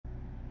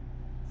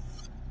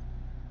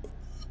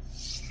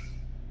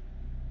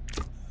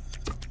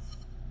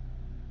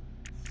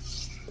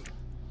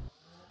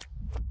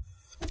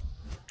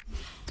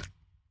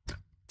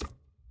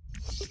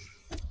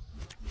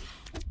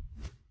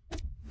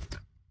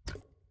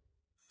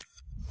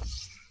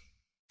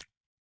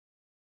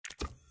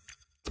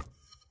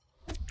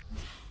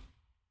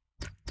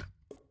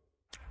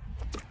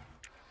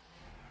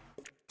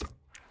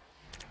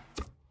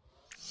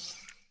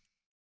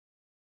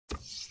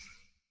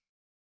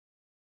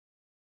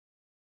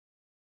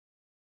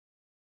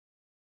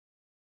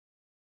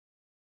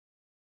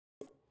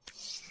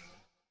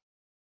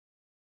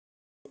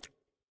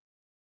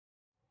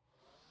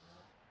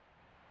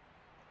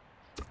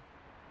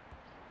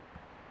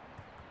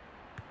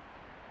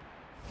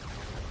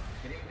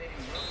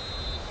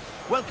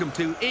Welcome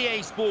to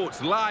EA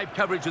Sports live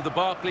coverage of the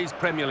Barclays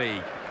Premier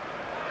League.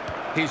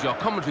 Here's your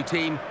commentary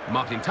team,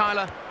 Martin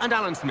Tyler and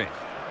Alan Smith.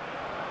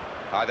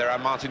 Hi there,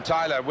 I'm Martin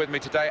Tyler. With me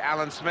today,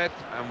 Alan Smith,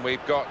 and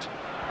we've got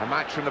a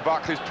match from the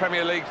Barclays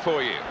Premier League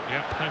for you.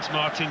 Yep, thanks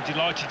Martin.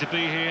 Delighted to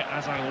be here,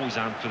 as I always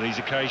am for these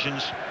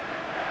occasions.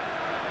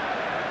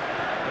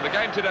 And the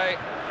game today,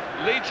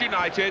 Leeds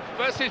United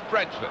versus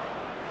Brentford.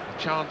 A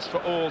chance for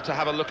all to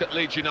have a look at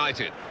Leeds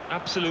United.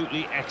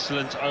 Absolutely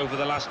excellent over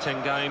the last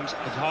 10 games.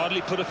 Have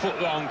hardly put a foot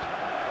wrong.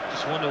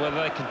 Just wonder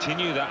whether they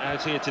continue that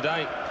out here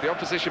today. If the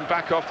opposition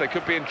back off, they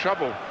could be in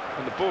trouble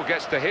when the ball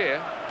gets to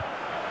here.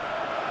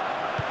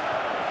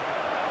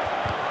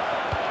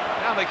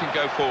 Now they can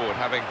go forward,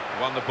 having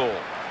won the ball.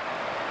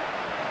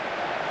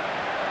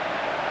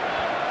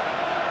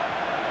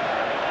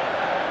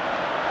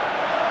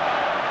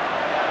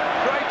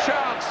 Great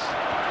chance.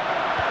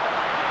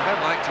 I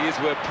don't like to use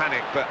the word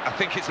panic, but I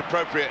think it's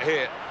appropriate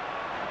here.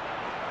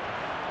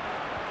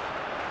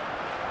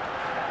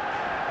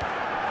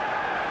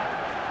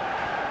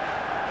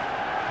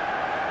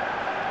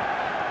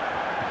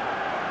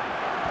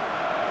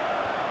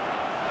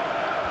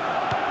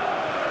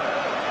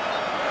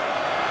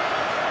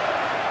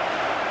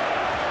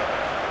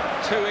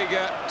 Too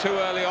eager, too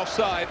early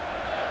offside.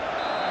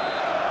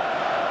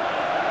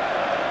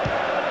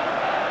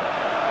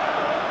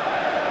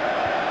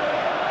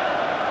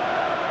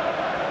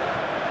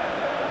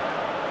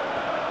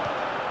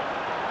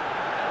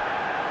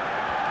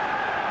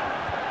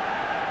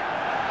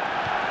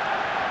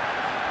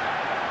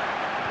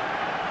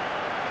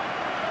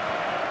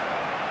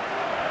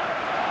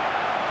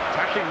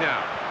 Attacking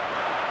now.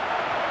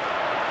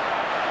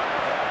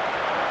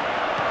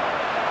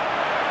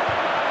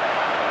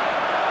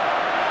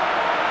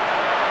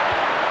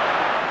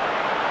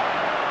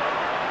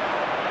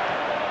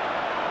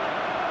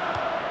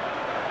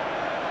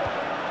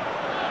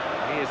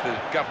 The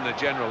Governor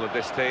General of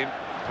this team.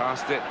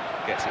 Passed it,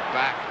 gets it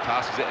back,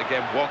 passes it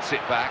again, wants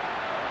it back.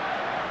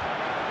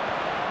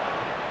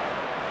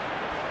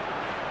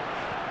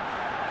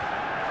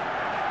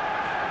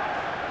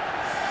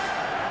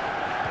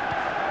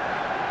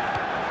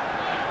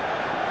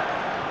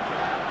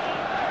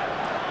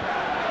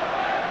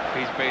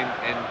 He's been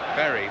in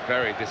very,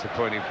 very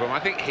disappointing form. I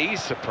think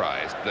he's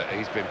surprised that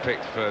he's been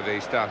picked for the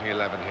starting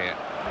 11 here.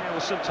 Yeah, well,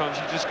 sometimes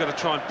you just got to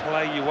try and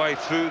play your way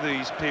through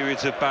these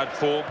periods of bad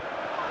form.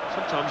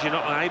 Sometimes you're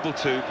not able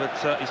to, but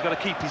he's got to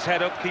keep his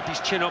head up, keep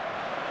his chin up.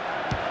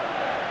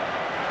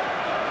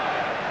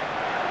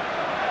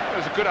 It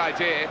was a good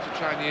idea to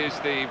try and use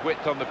the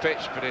width on the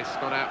pitch, but it's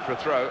gone out for a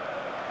throw.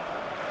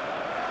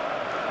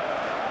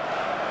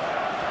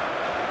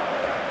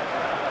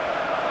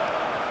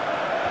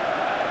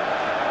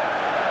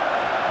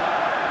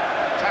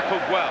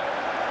 Tackled well.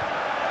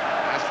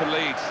 As for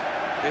Leeds,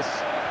 this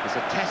is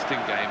a testing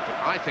game, but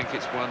I think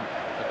it's one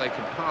that they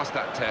can pass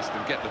that test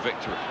and get the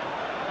victory.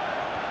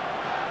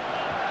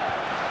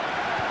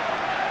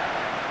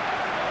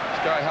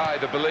 Sky high,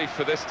 the belief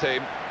for this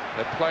team.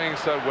 They're playing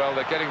so well,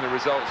 they're getting the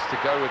results to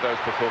go with those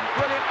performances.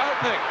 Brilliant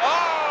opening!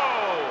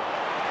 Oh!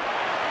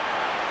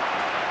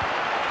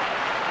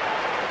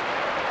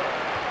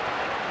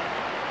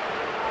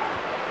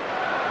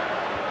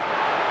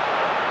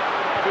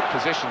 Good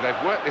position. They've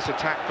worked this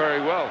attack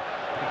very well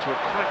into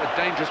quite a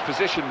dangerous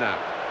position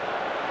now.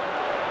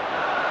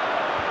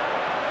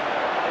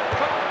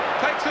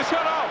 Takes the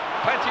shot off.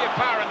 Plenty of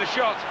power in the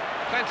shot.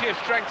 Plenty of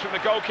strength from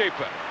the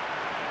goalkeeper.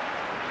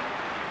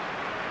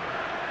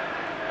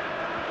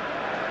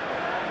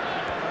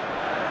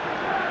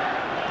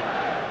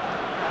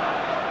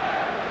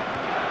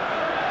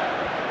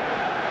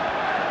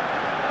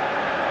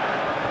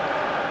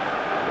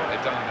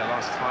 Done in the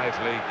last 5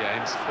 league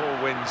games, 4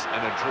 wins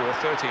and a draw,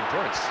 13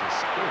 points.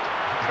 It's good,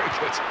 very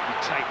good.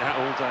 You'd take that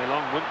all day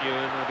long, wouldn't you?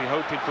 And they'll be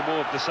hoping for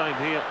more of the same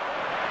here.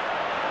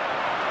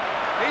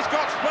 He's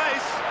got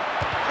space.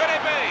 Could it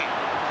be?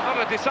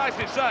 Not a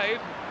decisive save.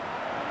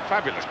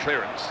 Fabulous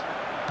clearance.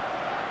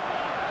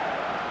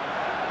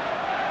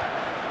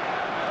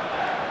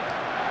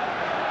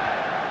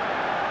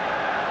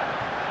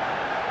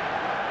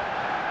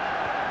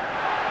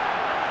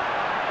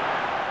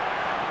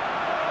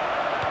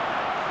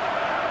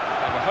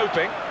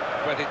 Hoping,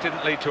 but it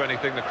didn't lead to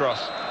anything, the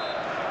cross.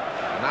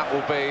 And that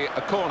will be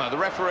a corner. The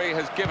referee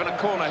has given a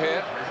corner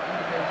here.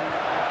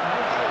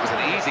 It was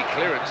an easy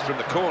clearance from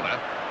the corner,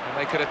 and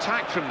they could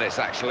attack from this,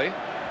 actually.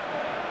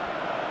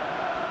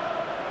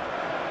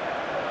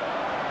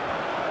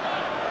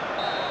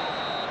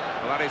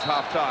 Well, that is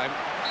half-time,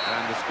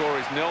 and the score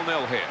is 0-0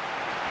 here.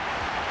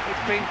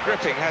 It's been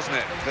gripping, hasn't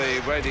it,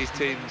 the way these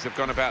teams have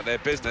gone about their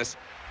business.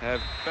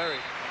 Very...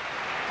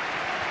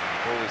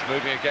 Ball is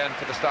moving again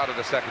for the start of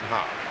the second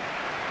half.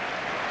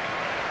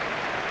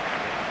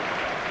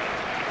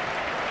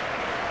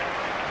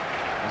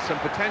 There's some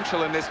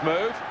potential in this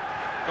move.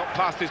 Got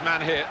past his man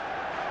here.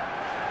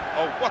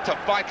 Oh, what a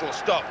vital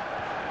stop.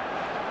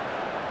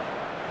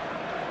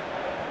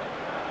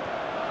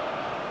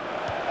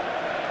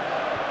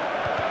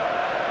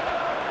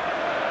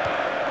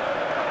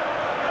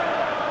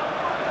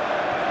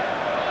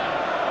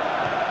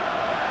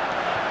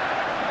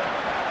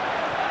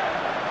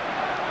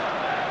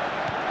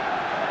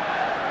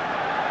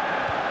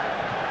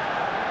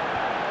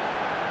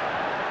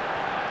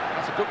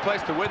 Good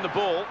place to win the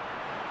ball.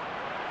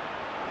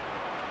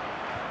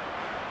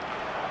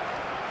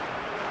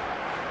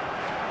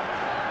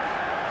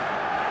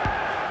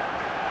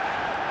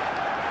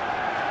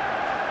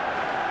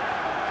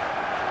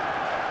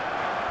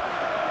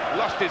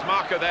 Lost his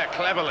marker there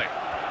cleverly.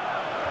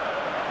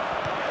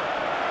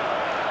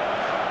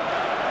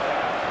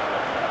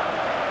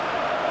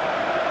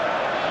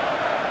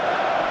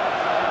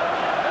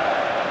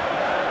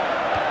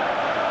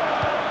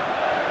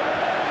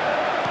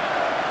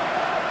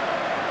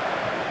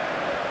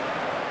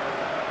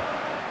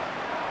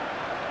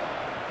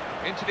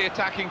 Into the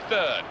attacking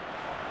third.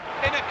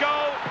 In a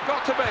goal,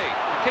 got to be.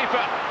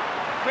 Keeper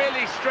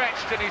really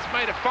stretched and he's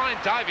made a fine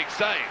diving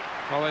save.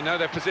 Well, they know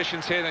their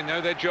positions here, they know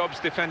their jobs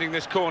defending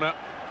this corner.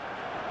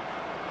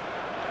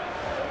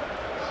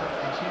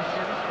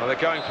 Well,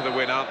 they're going for the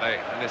win, aren't they,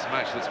 in this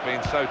match that's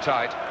been so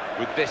tight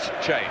with this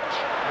change.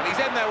 And he's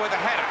in there with a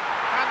header,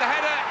 and the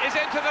header is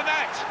into the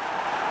net.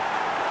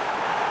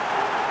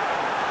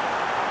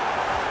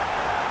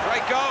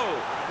 Great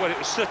goal. Well, it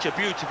was such a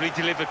beautifully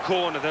delivered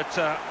corner that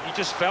you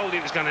just felt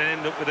it was going to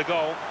end up with a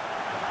goal.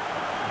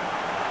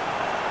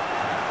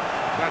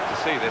 Glad to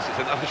see this. It's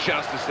another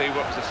chance to see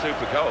what was a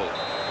super goal.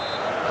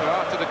 So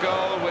after the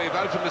goal, we've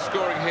opened the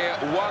scoring here,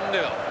 1-0.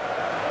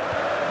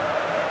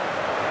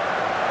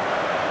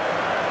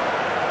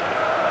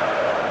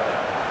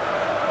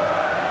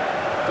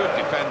 Good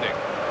defending.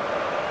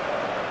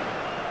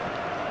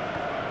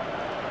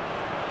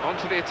 On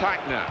to the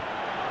attack now.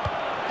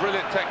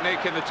 Brilliant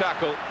technique in the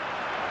tackle.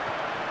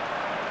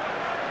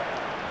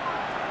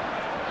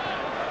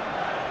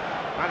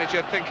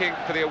 Manager thinking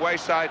for the away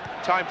side,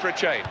 time for a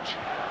change.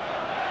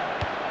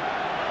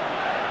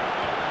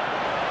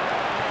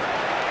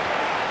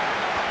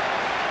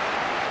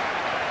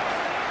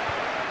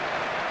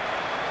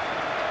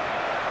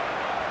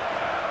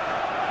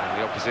 And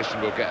the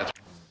opposition will get a...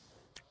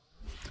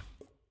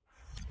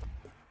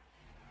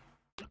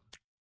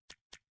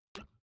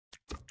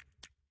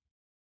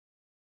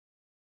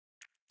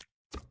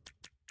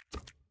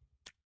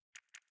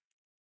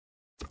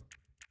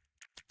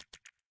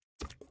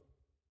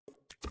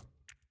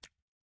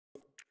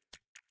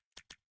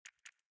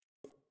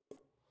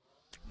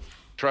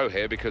 throw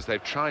here because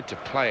they've tried to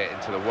play it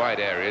into the wide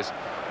areas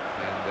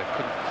and they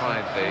couldn't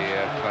find the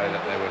play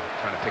that they were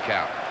trying to pick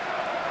out.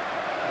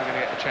 We're going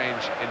to get a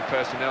change in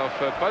personnel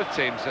for both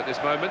teams at this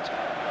moment.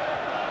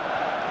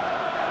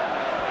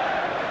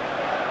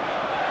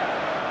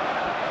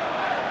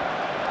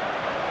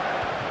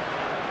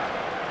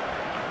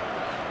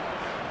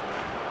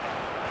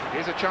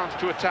 Here's a chance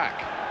to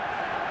attack.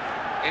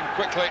 In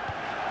quickly.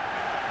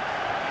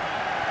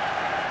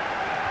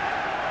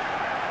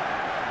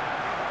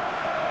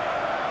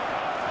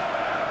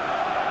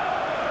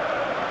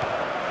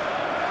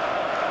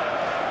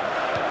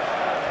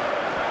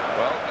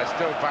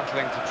 Still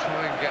battling to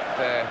try and get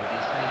their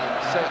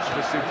search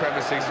for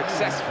supremacy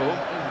successful.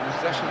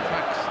 Possession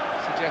facts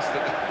suggest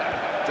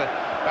that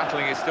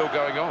battling is still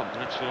going on.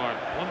 That's right.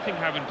 One thing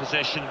having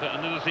possession, but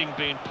another thing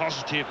being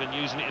positive and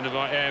using it in the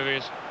right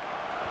areas.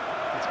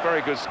 It's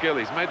very good skill.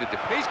 He's made the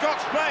difference. He's got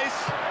space.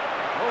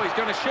 Oh, he's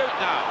going to shoot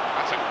now.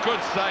 That's a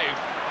good save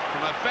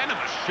from a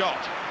venomous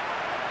shot.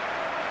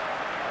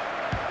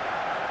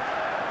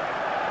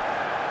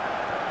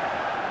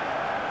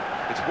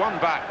 It's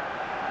one back.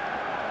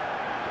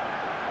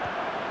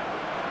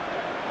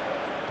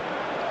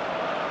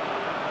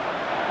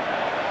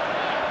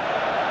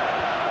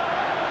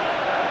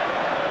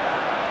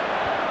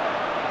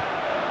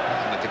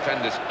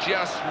 Defenders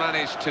just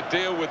managed to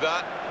deal with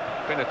that.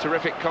 Been a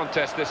terrific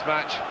contest this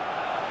match,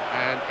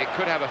 and it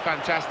could have a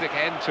fantastic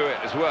end to it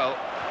as well.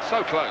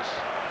 So close.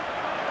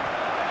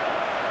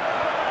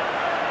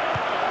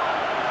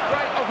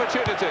 Great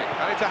opportunity,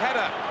 and it's a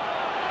header.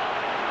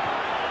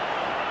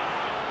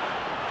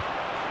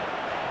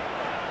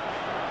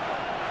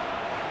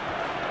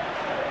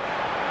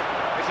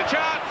 It's a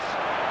chance.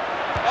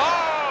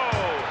 Oh,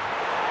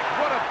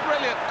 what a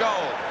brilliant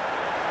goal.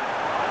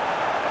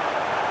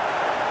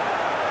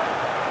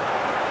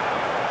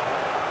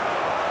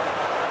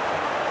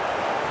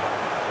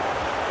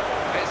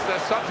 The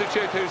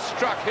substitute who's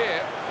struck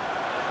here,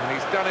 and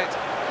he's done it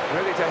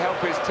really to help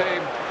his team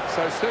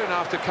so soon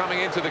after coming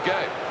into the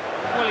game.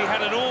 Well, he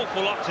had an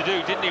awful lot to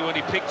do, didn't he, when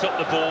he picked up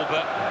the ball,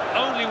 but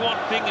only one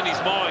thing in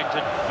his mind,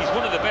 and he's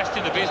one of the best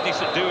in the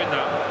business at doing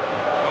that.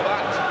 Well,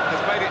 that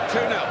has made it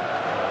 2-0.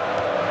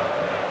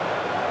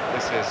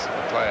 This is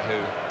a player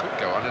who could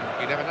go on, and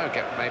you never know,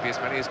 get maybe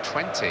as many as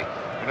 20.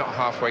 We're not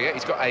halfway yet,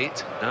 he's got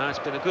 8. No, it's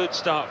been a good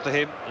start for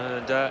him,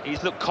 and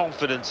he's looked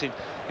confident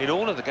in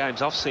all of the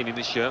games I've seen him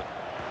this year.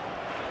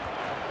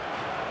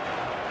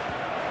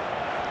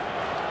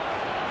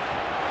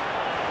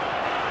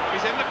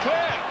 He's in the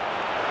clear.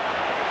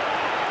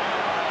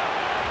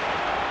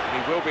 He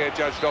will be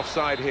adjudged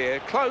offside here.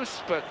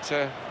 Close, but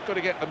got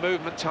to get the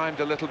movement timed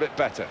a little bit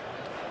better.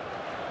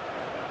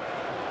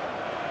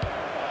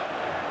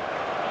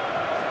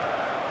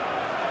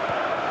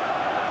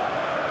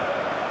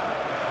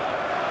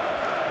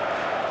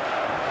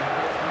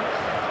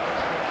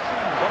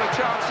 What a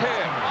chance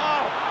here.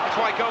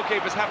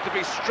 goalkeepers have to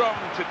be strong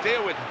to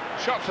deal with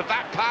shots of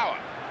that power.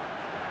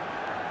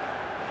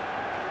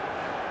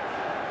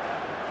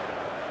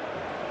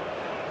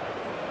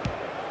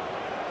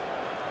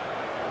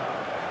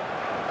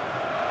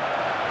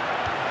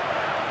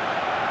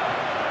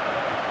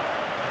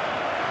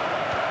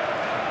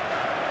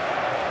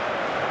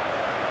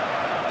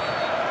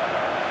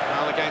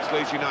 Foul against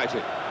Leeds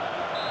United.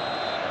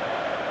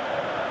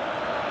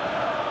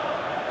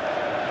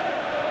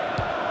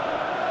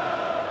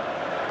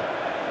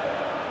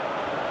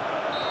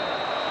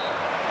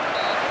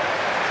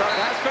 So it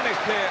has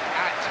finished here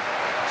at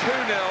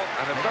 2-0,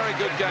 and a very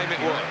good game it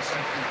was.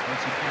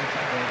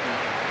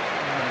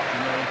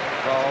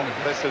 Well,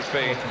 this has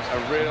been a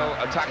real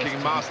attacking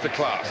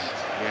masterclass.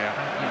 Yeah,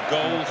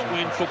 goals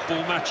win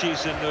football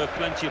matches, and there are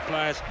plenty of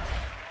players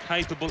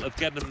capable of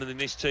getting them in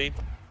this team.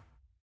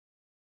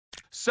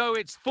 So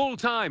it's full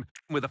time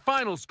with a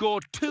final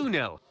score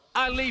 2-0.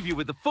 I'll leave you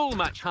with the full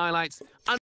match highlights.